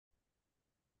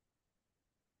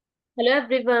Hello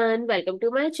everyone, welcome to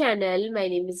my channel. My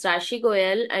name is Rashi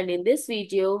Goyal and in this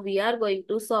video we are going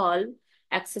to solve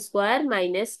x square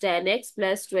minus 10x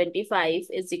plus 25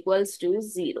 is equals to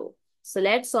 0. So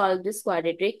let's solve this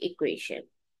quadratic equation.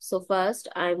 So first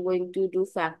I am going to do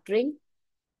factoring.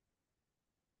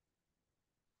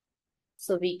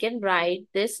 So we can write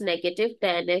this negative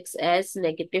 10x as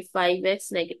negative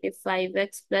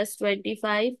 5x plus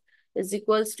 25 is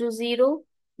equals to 0.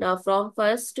 Now from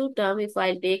first two term, if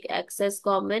I take x as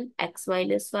common, x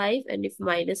minus 5, and if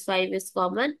minus 5 is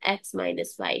common, x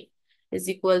minus 5 is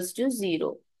equals to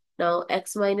 0. Now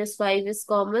x minus 5 is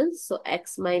common, so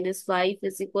x minus 5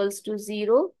 is equals to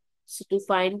 0. So to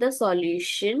find the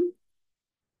solution,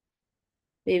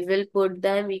 we will put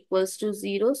them equals to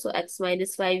 0. So x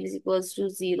minus 5 is equals to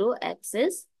 0. X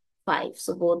is 5.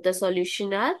 So both the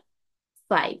solution are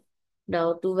 5.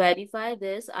 Now to verify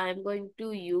this, I am going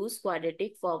to use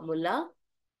quadratic formula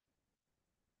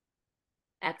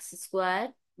x square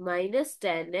minus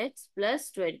 10x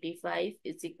plus 25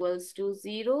 is equals to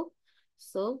 0.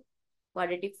 So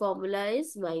quadratic formula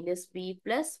is minus b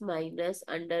plus minus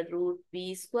under root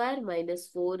b square minus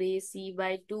 4ac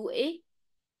by 2a.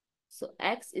 So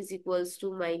x is equals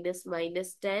to minus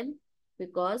minus 10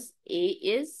 because a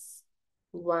is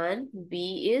 1,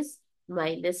 b is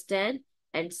minus 10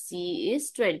 and c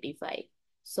is 25.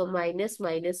 So minus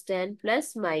minus 10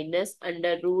 plus minus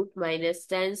under root minus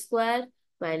 10 square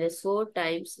minus 4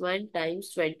 times 1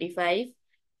 times 25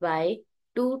 by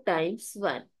 2 times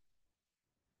 1.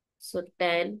 So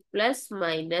 10 plus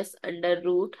minus under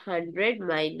root 100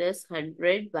 minus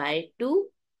 100 by 2.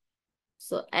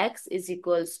 So x is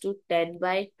equals to 10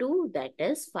 by 2, that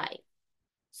is 5.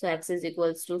 So x is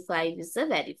equals to 5 is the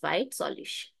verified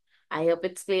solution. I hope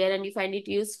it's clear and you find it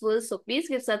useful. So please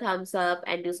give us a thumbs up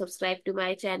and do subscribe to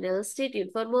my channel. Stay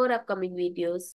tuned for more upcoming videos.